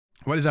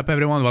What is up,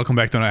 everyone? Welcome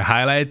back to another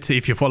highlight.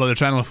 If you follow the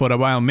channel for a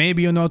while,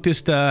 maybe you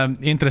noticed an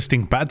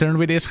interesting pattern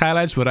with these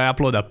highlights where I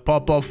upload a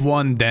pop-off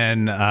one,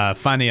 then a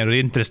funny or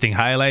interesting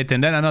highlight,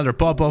 and then another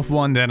pop-off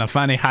one, then a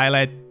funny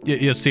highlight.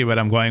 You see where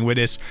I'm going with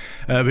this,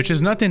 which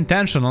is not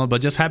intentional,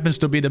 but just happens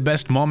to be the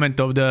best moment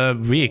of the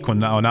week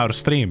on our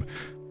stream.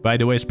 By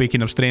the way,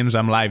 speaking of streams,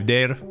 I'm live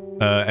there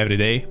every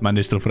day,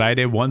 Mondays through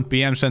Friday, 1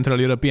 PM Central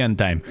European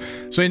time.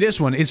 So in this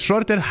one, it's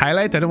shorter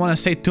highlight. I don't want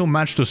to say too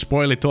much to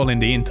spoil it all in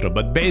the intro,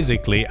 but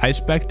basically, I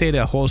spectate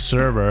a whole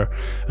server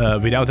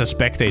without a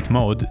spectate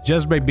mode,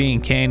 just by being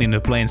Cain in the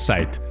plain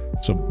sight.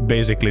 So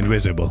basically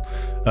invisible.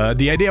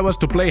 The idea was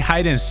to play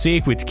hide and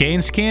seek with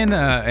Cain skin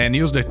and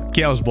use the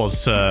chaos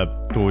balls to,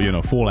 you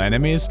know, fool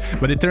enemies,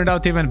 but it turned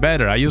out even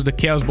better. I used the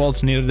chaos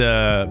balls near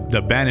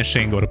the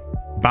banishing or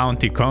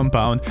bounty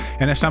compound,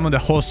 and I summoned the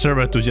whole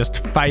server to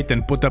just fight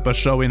and put up a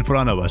show in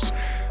front of us.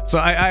 So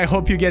I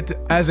hope you get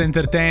as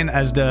entertained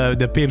as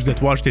the peeps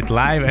that watched it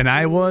live, and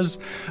I was.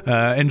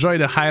 Enjoy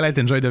the highlight,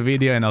 enjoy the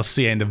video, and I'll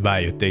see you in the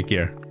bio. Take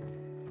care.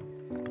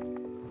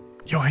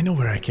 Yo, I know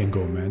where I can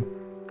go, man.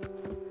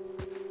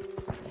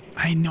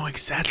 I know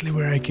exactly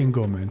where I can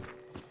go, man.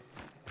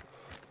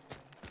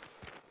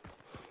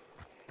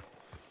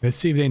 Let's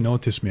see if they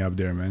notice me up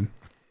there, man.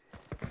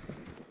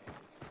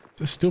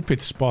 It's a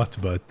stupid spot,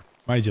 but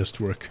might just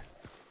work.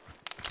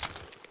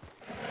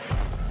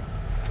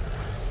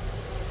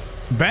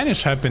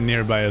 Banish happened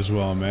nearby as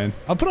well, man.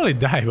 I'll probably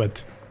die,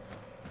 but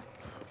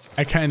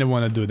I kind of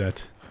want to do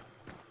that.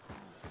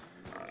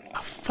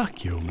 Oh,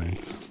 fuck you, man.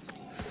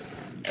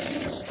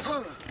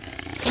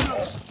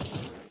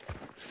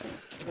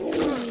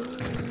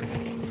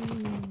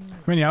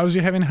 How many hours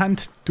you have in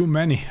hand? Too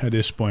many at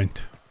this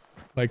point.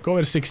 Like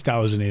over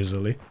 6,000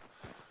 easily.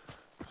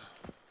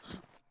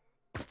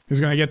 He's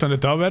gonna get on the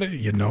tower?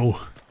 You know.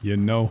 You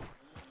know.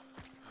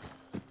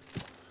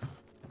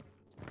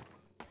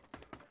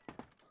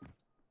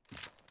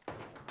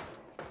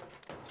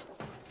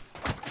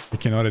 We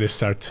can already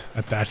start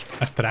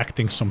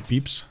attracting some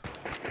peeps.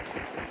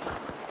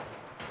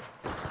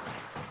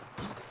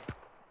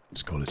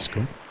 Let's go, let's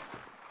go.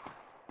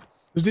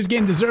 Does this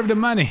game deserve the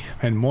money?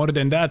 And more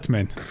than that,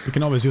 man. You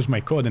can always use my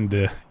code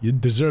and you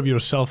deserve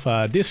yourself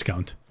a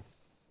discount.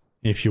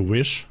 If you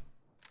wish.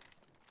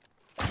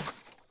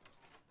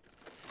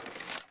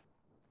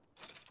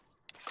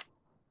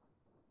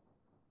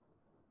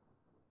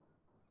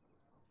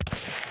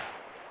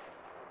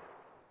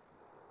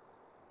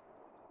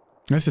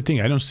 That's the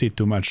thing, I don't see it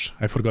too much.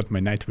 I forgot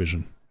my night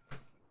vision.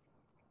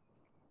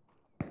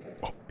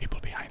 Oh, people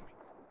behind me.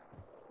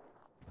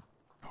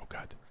 Oh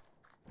god.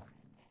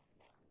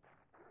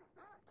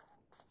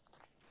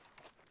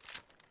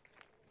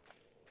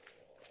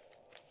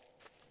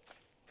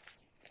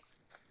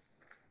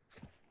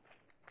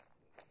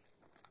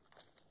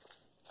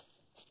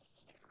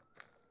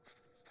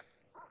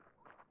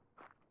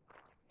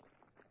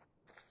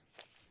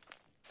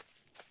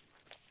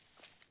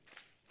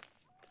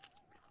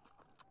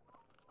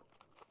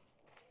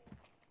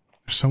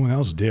 There's someone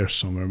else there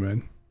somewhere,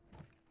 man.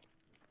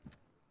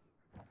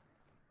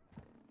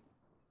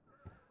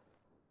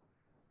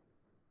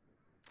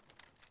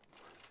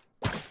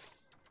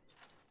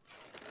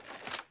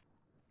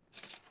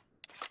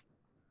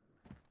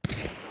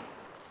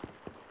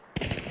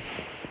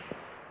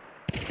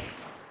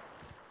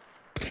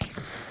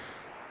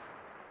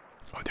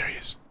 Oh, there he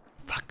is.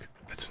 Fuck,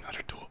 that's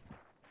another door.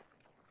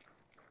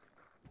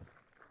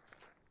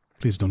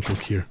 Please don't look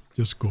here.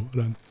 Just go,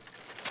 run.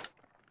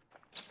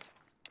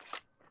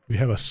 We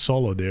have a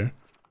solo there.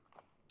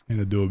 And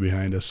a duo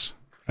behind us.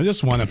 I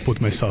just want to put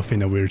myself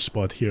in a weird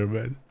spot here,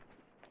 but...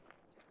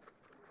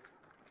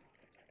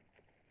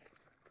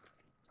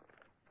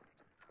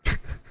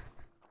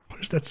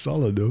 Where's that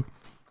solo, though?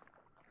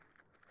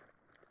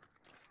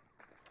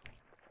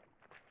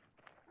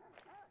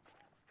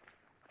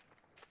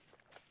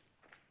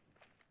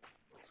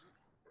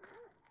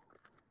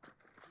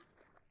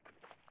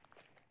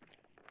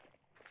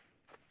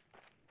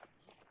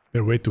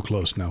 They're way too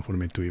close now for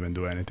me to even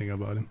do anything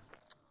about him.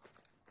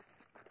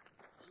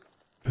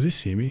 Does he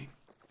see me?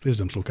 Please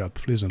don't look up.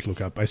 Please don't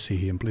look up. I see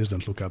him. Please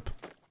don't look up.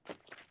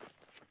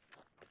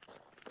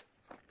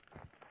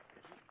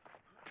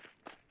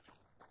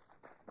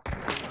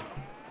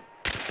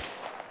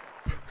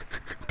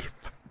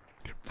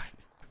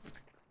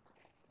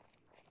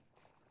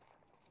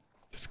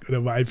 Just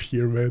gonna vibe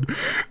here, man.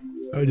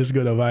 I'm just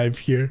gonna vibe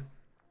here.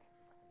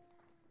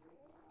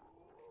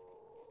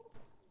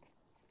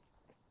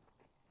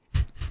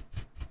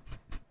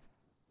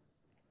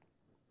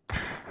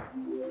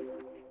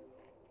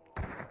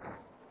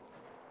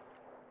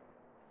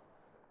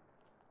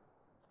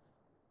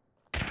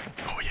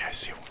 I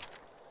see one.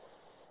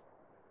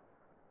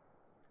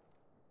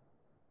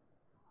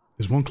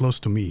 There's one close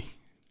to me.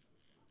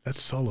 That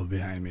solo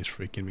behind me is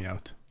freaking me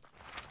out.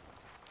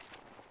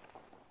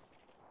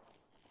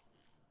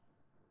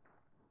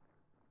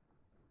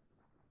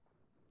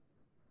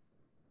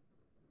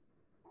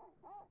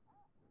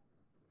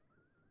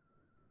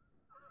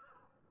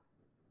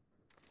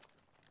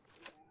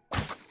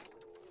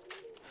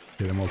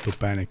 Get them all to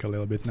panic a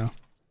little bit now.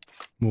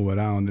 Move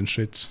around and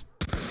shits.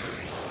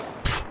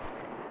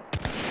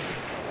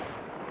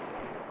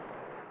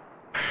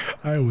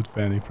 I would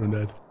panic from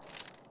that.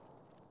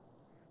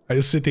 Are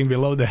you sitting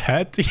below the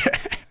hat? Yeah.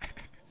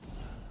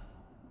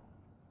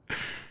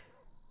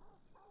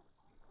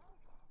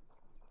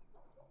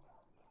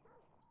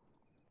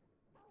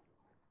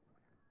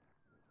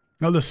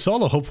 Now the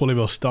solo hopefully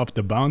will stop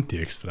the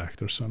bounty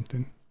extract or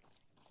something.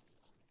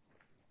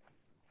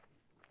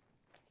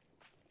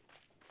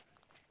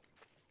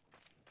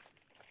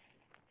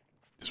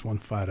 There's one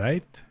far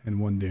right and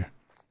one there.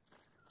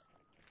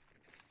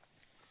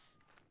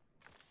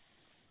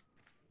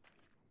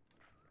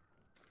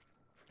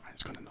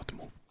 It's gonna not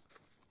move.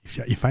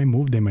 If I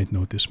move, they might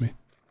notice me.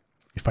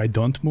 If I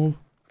don't move,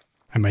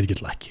 I might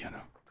get lucky, you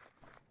know.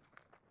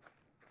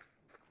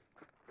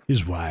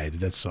 He's wide,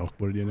 that's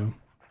awkward, you know.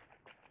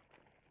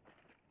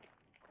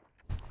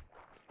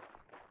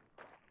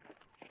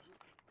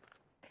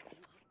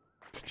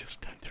 It's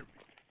just under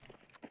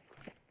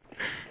me.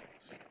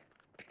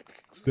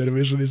 Their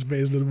vision is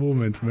based on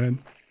movement, man.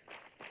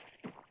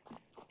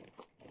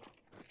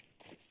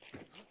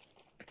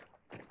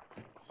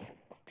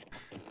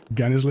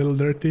 Gun is a little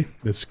dirty.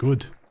 That's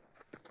good.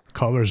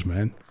 Covers,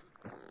 man.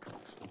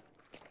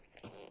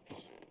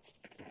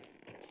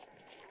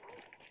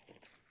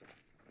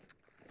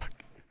 Fuck.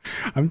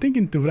 I'm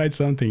thinking to write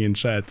something in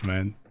chat,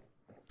 man.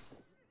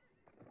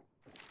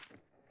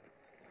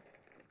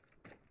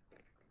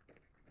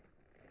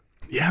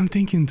 Yeah, I'm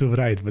thinking to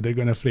write, but they're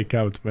gonna freak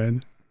out,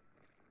 man.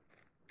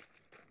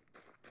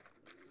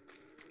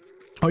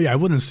 Oh yeah, I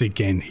wouldn't see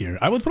Cain here.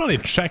 I would probably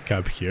check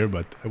up here,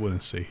 but I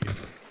wouldn't see him.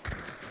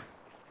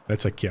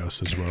 That's a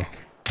chaos as well.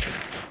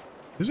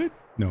 Is it?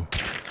 No.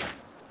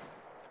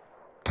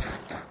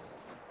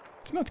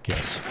 It's not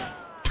chaos.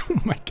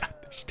 Oh my god,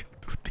 there's still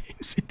two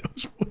teams in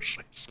those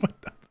bushes. What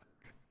the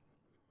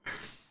fuck?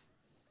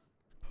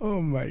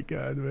 Oh my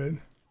god,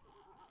 man.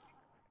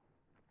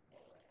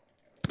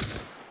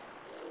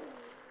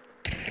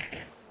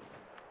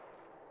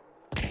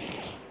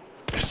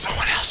 There's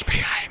someone else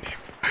behind him.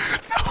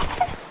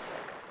 No.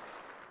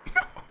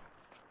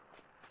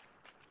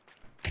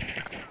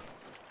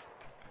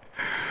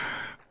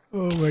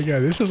 Oh my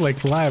god, this is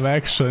like live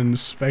action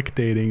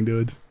spectating,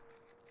 dude.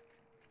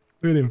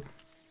 Look at him.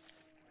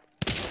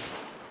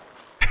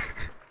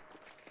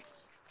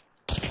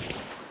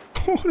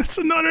 Oh, that's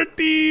another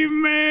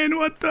team, man.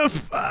 What the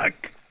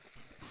fuck?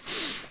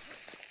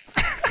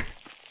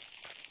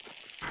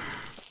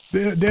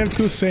 they have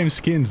two same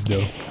skins,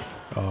 though.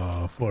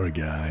 Oh, poor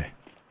guy.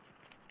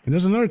 And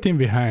there's another team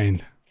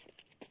behind.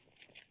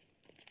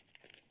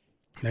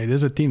 Hey,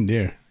 there's a team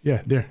there.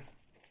 Yeah, there.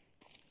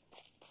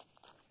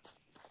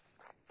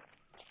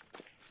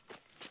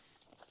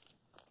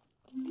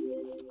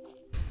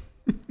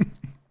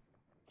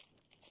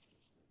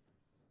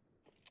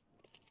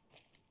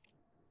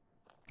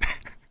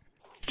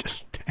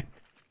 Just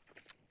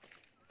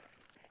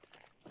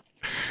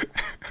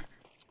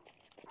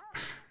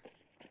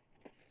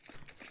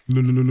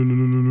no, no, no, no, no,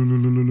 no, no,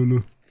 no, no, no,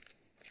 no.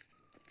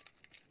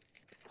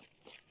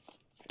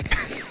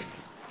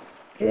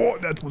 Oh,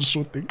 that was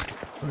shooting.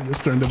 I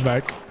just turned it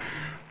back.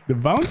 The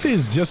bounty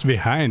is just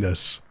behind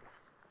us.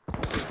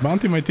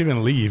 Bounty might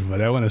even leave,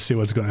 but I want to see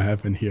what's gonna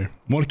happen here.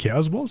 More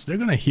chaos balls? They're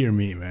gonna hear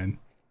me, man.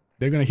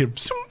 They're gonna hear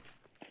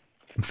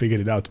and figure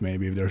it out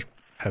maybe if they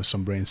have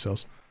some brain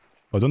cells.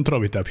 Oh, don't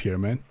throw it up here,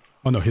 man.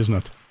 Oh no, he's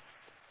not.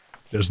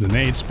 There's the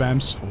nade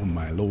spams. Oh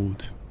my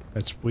lord.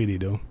 That's pretty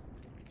though.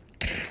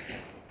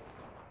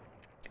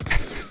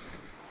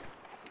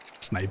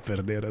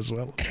 Sniper there as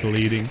well.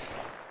 Bleeding.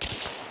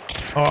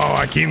 Oh,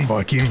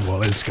 Akimbo,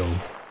 let's go.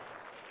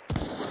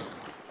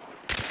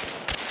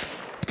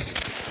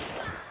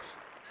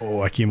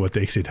 Oh, Akimbo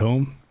takes it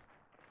home.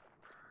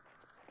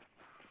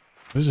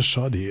 Where's the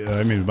shoddy?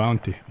 I mean,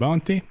 bounty.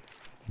 Bounty?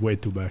 Way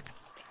too back.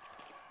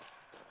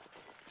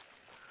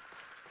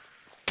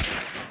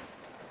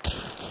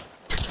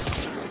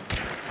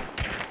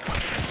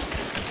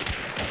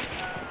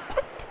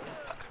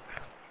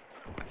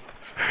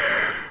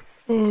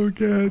 Oh,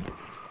 God.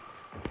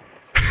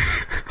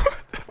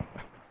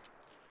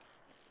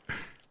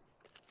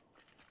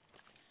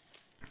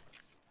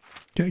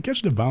 Can I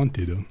catch the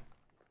bounty, though?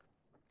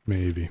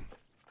 Maybe.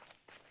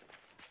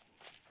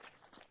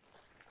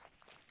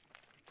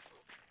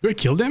 Do I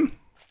kill them?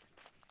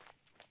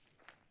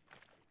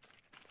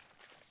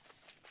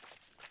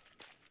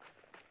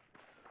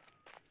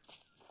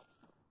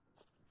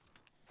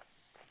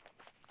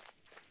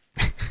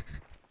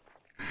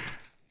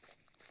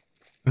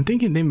 I'm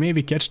thinking they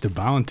maybe catch the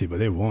bounty, but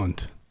they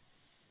won't.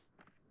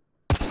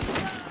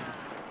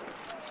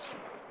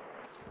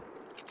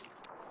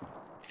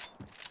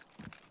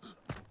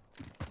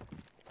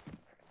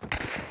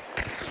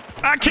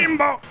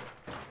 Akimbo!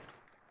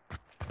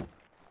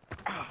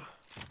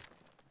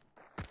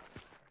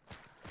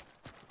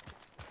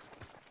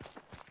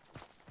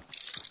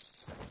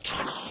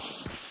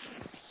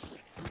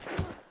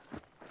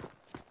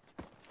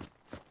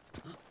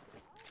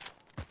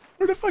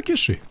 Where the fuck is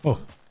she? Oh.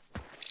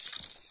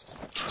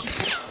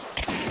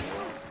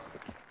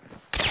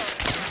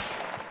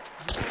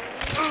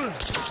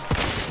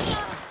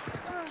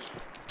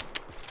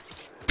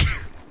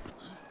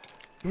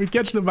 We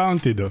catch the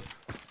bounty though.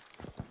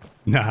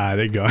 Nah,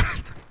 they gone.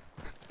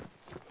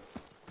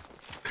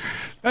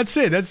 That's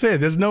it, that's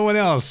it. There's no one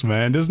else,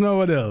 man. There's no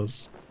one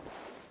else.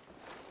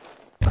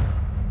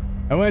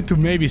 I wanted to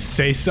maybe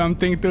say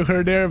something to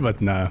her there, but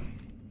nah.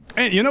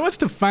 And you know what's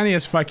the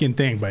funniest fucking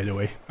thing, by the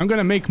way? I'm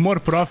gonna make more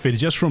profit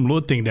just from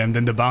looting them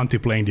than the bounty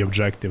playing the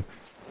objective.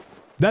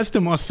 That's the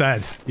most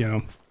sad, you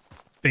know,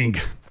 thing.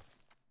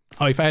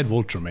 Oh, if I had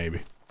vulture, maybe.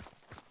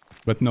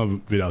 But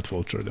no, without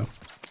vulture, though.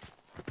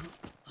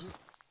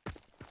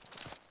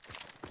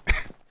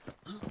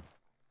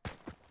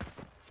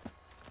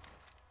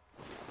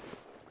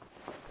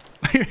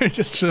 You're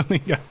just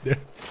chilling out there.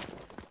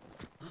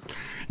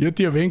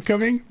 YouTube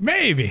incoming?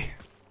 Maybe.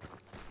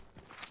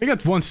 We got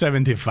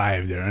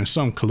 175 there and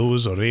some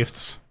clues or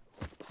rifts.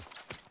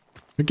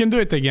 We can do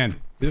it again.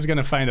 We're just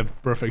gonna find a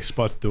perfect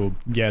spot to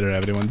gather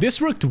everyone.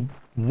 This worked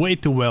way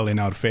too well in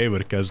our favor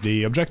because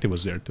the objective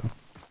was there too.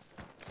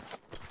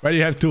 Why do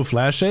you have 2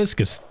 flashes?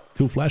 Because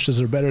 2 flashes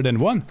are better than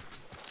 1.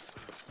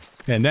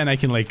 And then I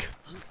can like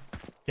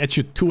get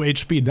you 2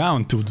 HP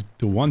down to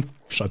 1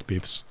 shot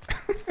peeps.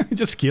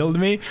 Just killed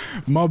me.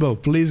 Mobile,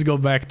 please go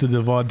back to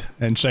the VOD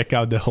and check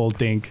out the whole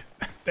thing.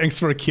 Thanks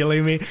for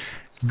killing me.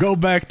 Go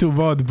back to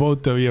VOD,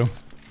 both of you.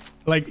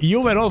 Like,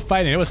 you were all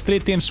fighting. It was 3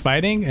 teams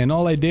fighting, and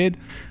all I did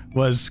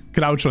was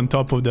crouch on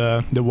top of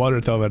the water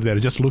tower there,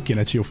 just looking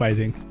at you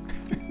fighting.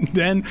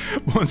 Then,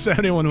 once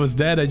everyone was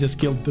dead, I just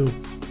killed 2.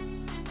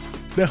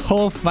 The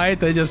whole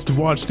fight, I just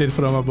watched it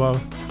from above.